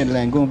be Indian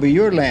land, going to be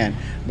your land.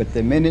 But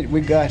the minute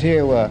we got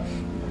here,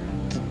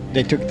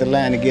 they took the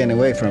land again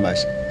away from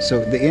us.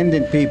 So the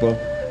Indian people,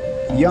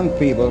 young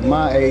people,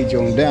 my age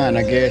on down,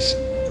 I guess,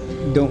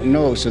 don't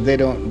know, so they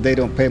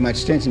don't pay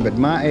much attention. But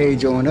my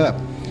age on up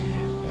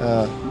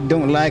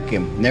don't like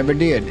him. Never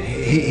did.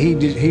 He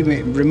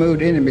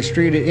removed Indian,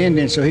 mistreated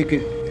Indians so he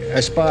could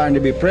aspire to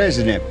be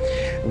president.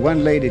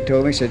 One lady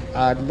told me, said,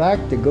 I'd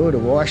like to go to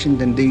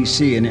Washington,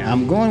 D.C., and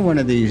I'm going one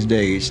of these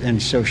days.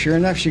 And so sure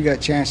enough, she got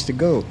a chance to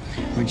go.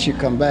 When she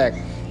come back,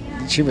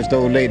 she was the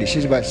old lady.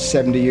 She's about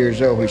 70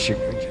 years old when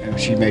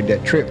she made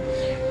that trip.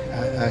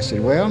 I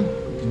said, well,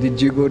 did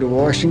you go to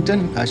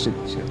Washington? I said,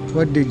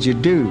 what did you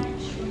do?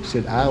 She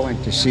said, I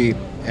went to see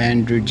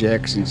Andrew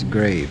Jackson's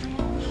grave.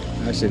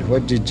 I said,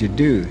 what did you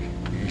do?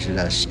 He said,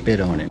 I spit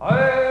on him.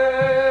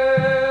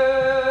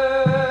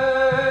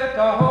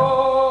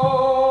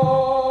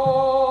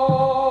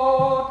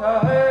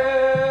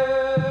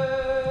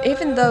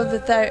 Even though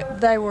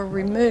that they were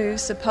removed,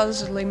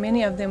 supposedly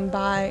many of them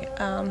by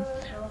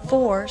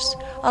force,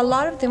 a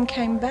lot of them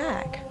came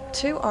back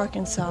to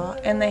Arkansas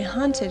and they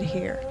hunted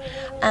here.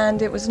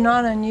 And it was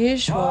not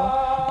unusual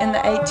in the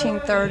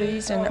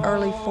 1830s and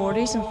early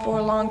 40s and for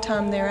a long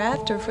time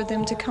thereafter for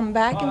them to come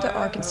back into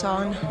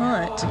Arkansas and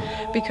hunt,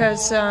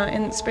 because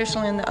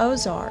especially in the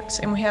Ozarks,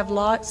 and we have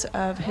lots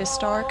of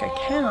historic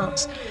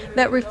accounts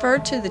that refer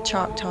to the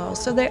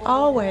Choctaws. So they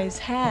always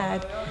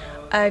had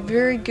a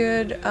very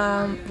good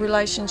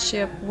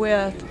relationship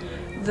with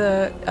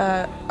the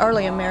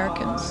early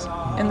Americans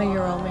and the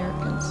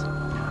Euro-Americans.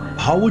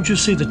 How would you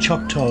see the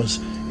Choctaws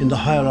in the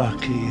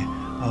hierarchy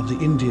of the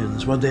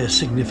Indians? Were they a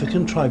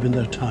significant tribe in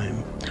their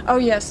time? Oh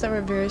yes, they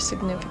were very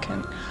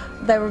significant.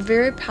 They were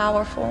very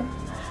powerful,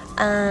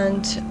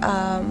 and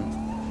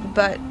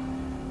but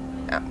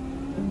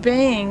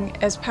being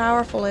as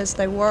powerful as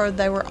they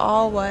were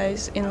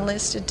always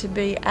enlisted to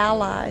be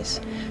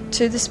allies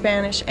to the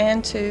Spanish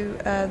and to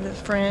the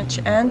French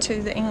and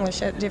to the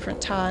English at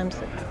different times.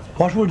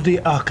 What would the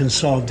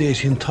Arkansas of the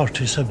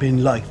 1830s have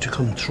been like to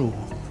come through?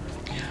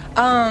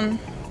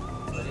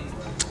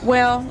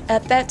 Well,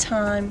 at that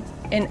time,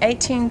 in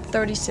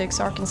 1836,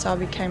 Arkansas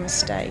became a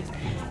state.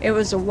 It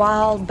was a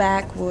wild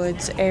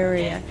backwoods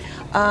area.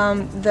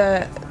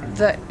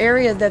 The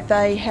area that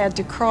they had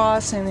to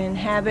cross and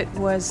inhabit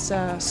was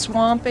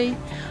swampy.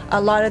 A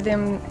lot of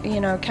them,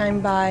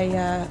 came by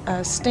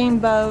a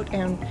steamboat,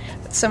 and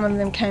some of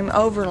them came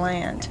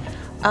overland.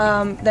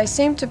 They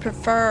seemed to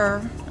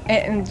prefer,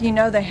 and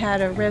they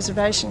had a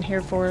reservation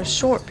here for a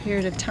short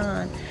period of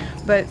time,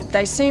 but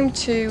they seemed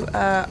to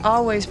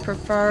always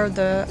prefer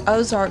the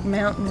Ozark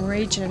Mountain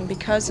region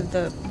because of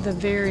the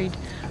varied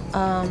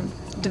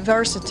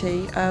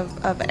diversity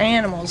of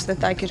animals that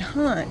they could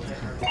hunt.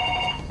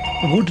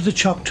 Would the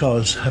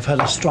Choctaws have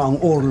had a strong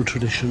oral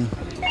tradition?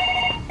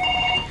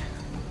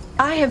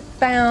 I have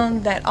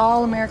found that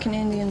all American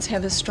Indians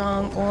have a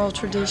strong oral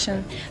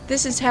tradition.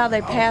 This is how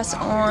they pass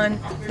on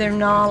their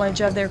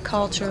knowledge of their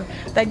culture.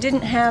 They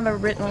didn't have a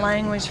written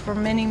language for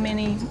many,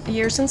 many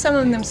years, and some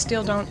of them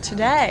still don't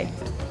today.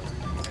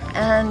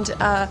 And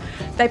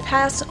they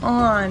pass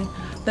on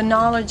the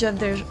knowledge of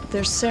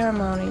their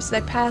ceremonies.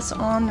 They pass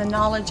on the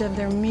knowledge of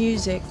their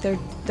music,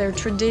 their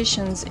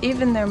traditions,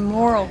 even their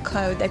moral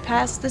code. They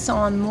pass this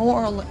on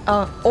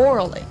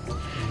orally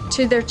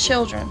to their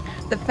children.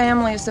 The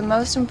family is the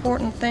most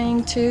important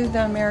thing to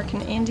the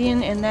American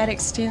Indian, and that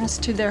extends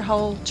to their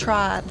whole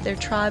tribe. Their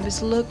tribe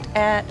is looked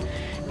at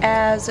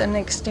as an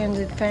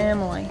extended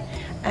family,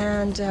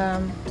 and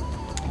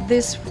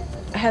this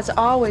has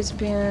always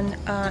been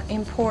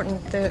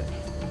important.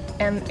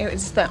 And it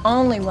was the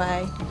only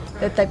way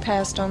that they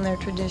passed on their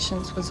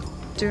traditions, was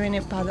doing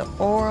it by the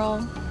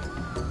oral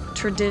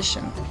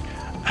tradition.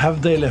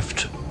 Have they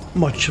left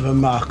much of a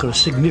mark, or a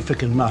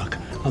significant mark,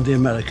 on the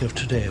America of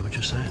today, would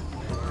you say?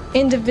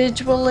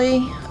 Individually,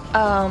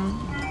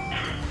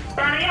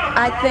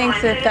 I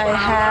think that they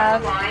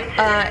have,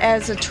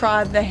 as a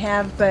tribe they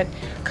have, but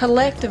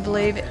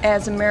collectively,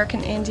 as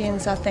American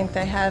Indians, I think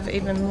they have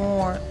even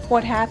more.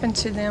 What happened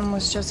to them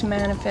was just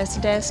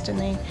manifest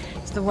destiny.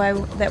 It's the way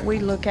that we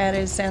look at it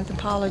as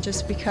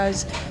anthropologists,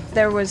 because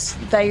they were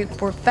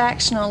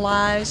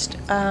factionalized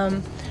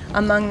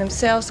among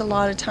themselves a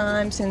lot of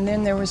times, and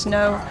then there was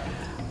no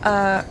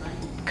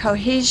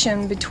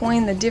cohesion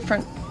between the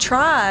different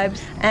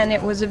tribes, and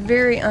it was a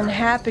very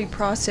unhappy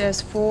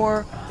process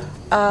for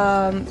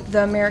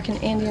the American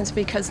Indians,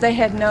 because they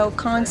had no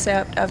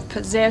concept of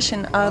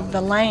possession of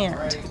the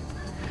land.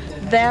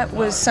 That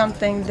was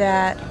something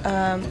that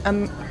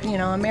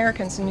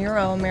Americans and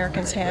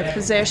Euro-Americans had,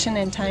 possession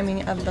and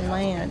taming of the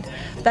land.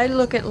 They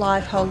look at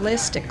life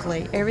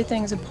holistically.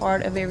 Everything's a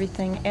part of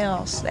everything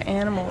else. The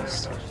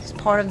animals, it's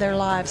part of their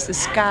lives, the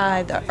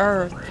sky, the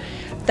earth.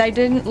 They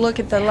didn't look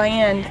at the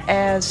land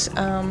as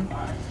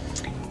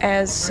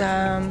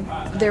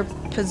their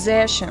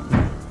possession.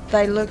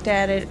 They looked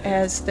at it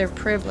as their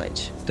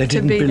privilege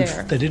to be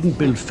there. They didn't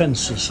build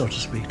fences, so to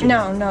speak.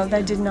 No,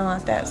 they did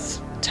not. That's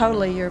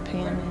totally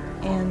European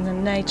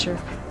in nature.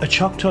 A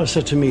Choctaw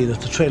said to me that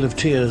the Trail of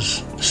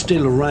Tears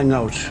still rang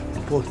out,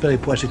 both very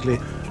poetically,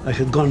 like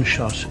a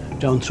gunshot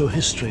down through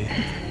history.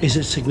 Is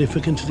it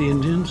significant to the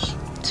Indians?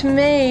 To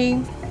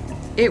me,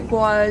 it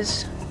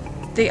was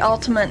the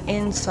ultimate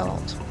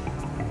insult.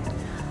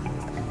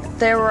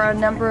 There were a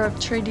number of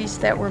treaties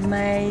that were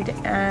made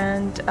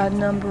and a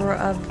number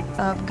of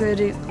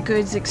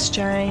goods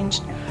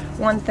exchanged.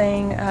 One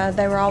thing,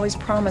 they were always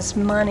promised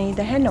money.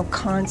 They had no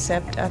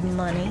concept of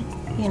money,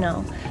 you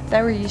know.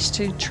 They were used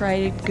to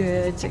traded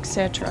goods,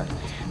 etc.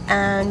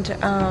 And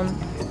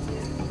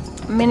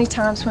many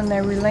times when they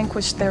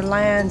relinquished their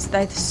lands,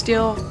 they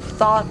still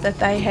thought that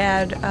they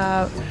had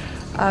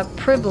a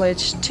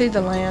privilege to the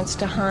lands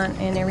to hunt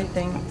and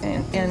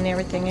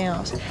everything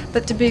else.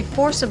 But to be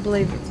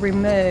forcibly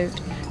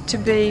removed, to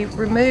be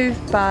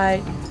removed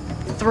by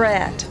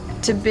threat,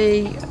 to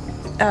be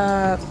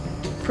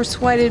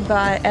persuaded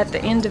by at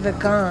the end of a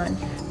gun,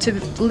 to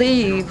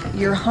leave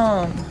your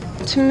home,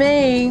 to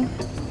me,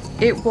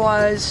 it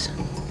was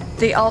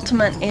the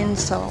ultimate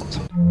insult.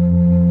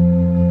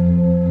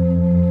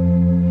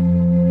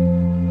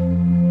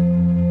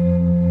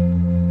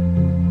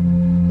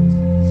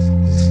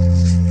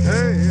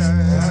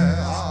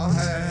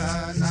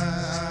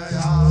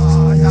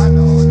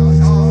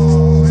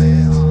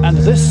 And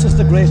this is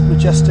the great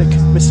majestic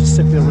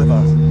Mississippi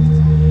River.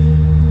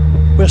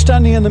 We're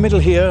standing in the middle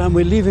here and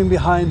we're leaving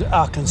behind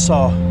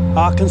Arkansas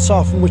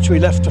from which we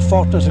left a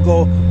fortnight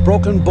ago,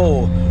 Broken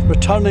Bow,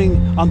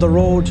 returning on the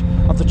road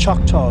of the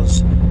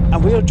Choctaws.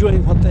 And we're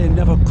doing what they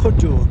never could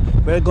do.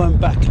 We're going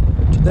back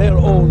to their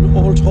own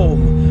old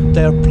home,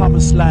 their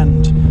promised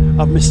land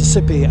of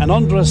Mississippi. And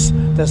under us,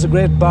 there's a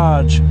great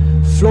barge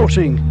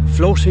floating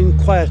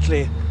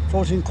quietly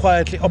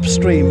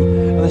upstream.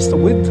 And it's the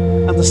width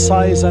and the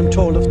size, I'm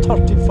told, of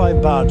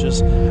 35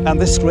 barges. And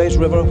this great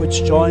river,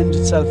 which joined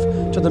itself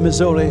to the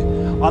Missouri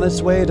on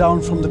its way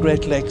down from the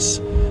Great Lakes,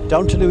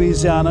 down to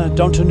Louisiana,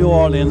 down to New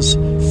Orleans,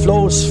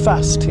 flows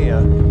fast here.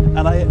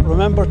 And I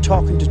remember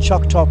talking to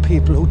Choctaw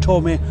people who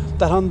told me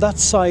that on that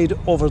side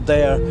over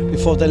there,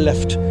 before they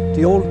left,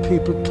 the old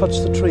people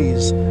clutched the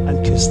trees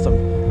and kissed them.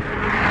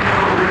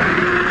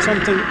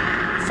 Something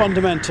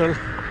fundamental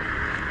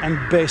and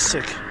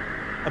basic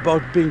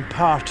about being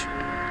part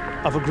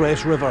of a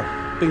great river,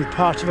 being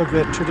part of a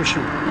great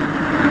tradition.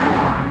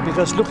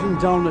 Because looking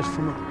down it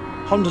from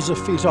hundreds of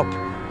feet up,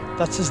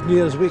 that's as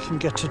near as we can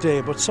get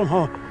today, but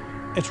somehow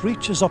it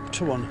reaches up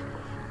to one.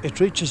 It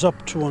reaches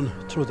up to one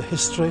through the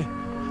history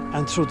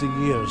and through the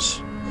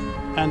years.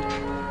 And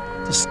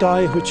the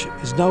sky, which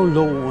is now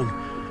low,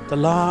 and the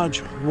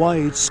large,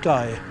 wide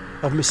sky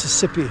of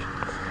Mississippi,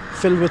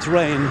 filled with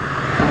rain,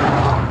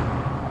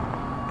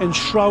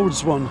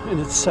 enshrouds one in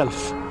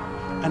itself.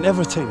 And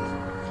everything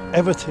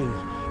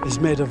is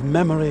made of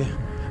memory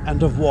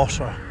and of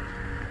water.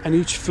 And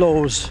each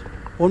flows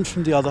one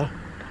from the other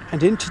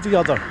and into the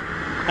other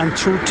and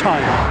through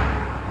time.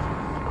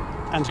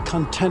 And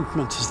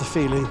contentment is the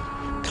feeling.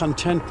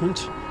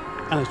 Contentment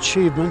and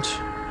achievement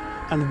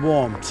and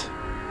warmth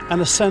and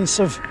a sense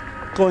of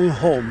going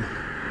home.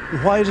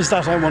 And why does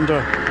that, I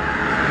wonder,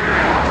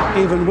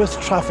 even with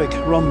traffic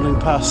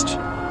rumbling past,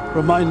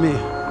 remind me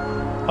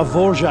of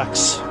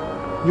Dvorak's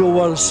New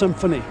World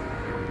Symphony?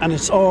 And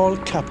it's all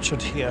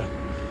captured here.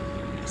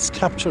 It's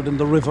captured in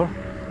the river.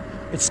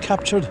 It's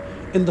captured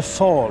in the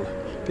fall.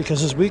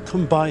 Because as we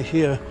come by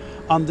here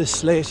on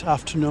this late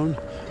afternoon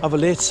of a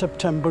late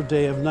September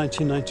day of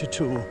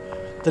 1992,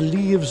 the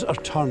leaves are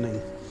turning.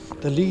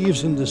 The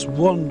leaves in this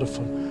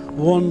wonderful,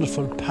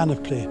 wonderful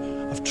panoply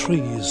of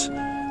trees.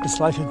 It's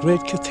like a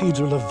great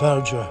cathedral of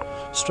verdure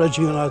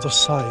stretching on either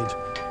side.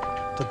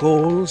 The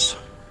golds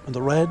and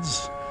the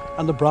reds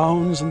and the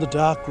browns and the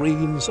dark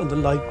greens and the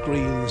light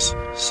greens.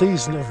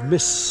 Season of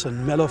mists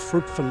and mellow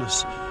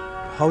fruitfulness.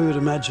 How you would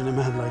imagine a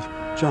man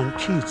like John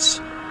Keats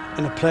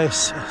in a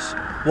place as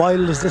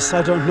wild as this,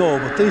 I don't know,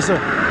 but these are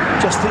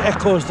just the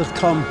echoes that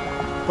come.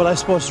 But I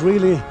suppose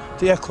really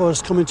the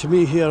echoes coming to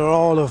me here are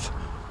all of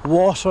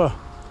water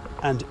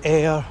and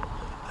air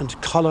and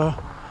colour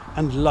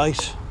and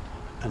light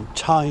and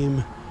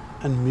time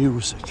and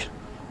music.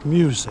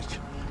 Music,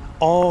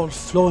 all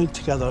flowing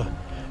together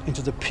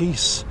into the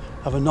peace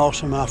of an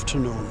autumn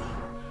afternoon.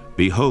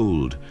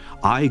 Behold,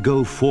 I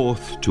go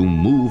forth to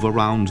move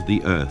around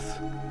the earth.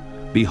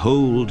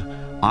 Behold,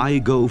 I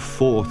go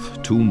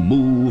forth to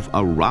move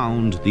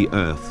around the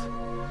earth.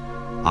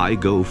 I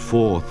go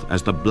forth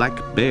as the black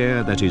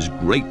bear that is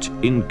great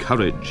in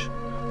courage.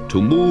 To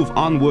move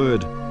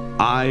onward,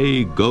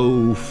 I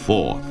go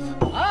forth.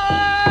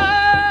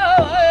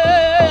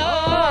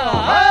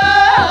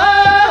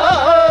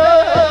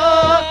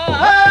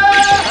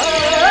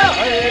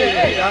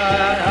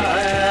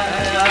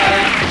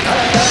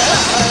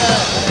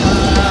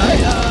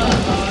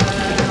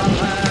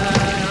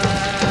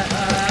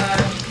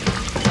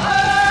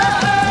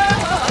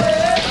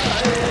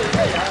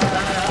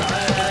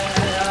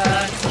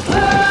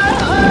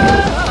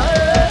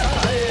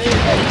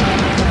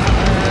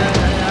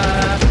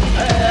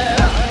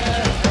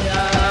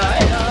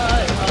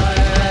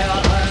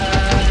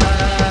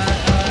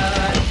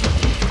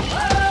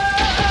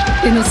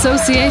 In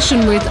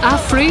association with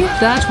AFRI,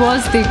 that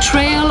was The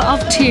Trail of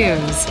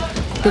Tears.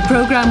 The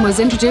programme was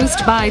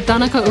introduced by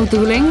Donncha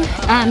O'Dooling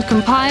and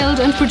compiled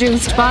and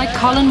produced by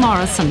Colin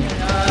Morrison.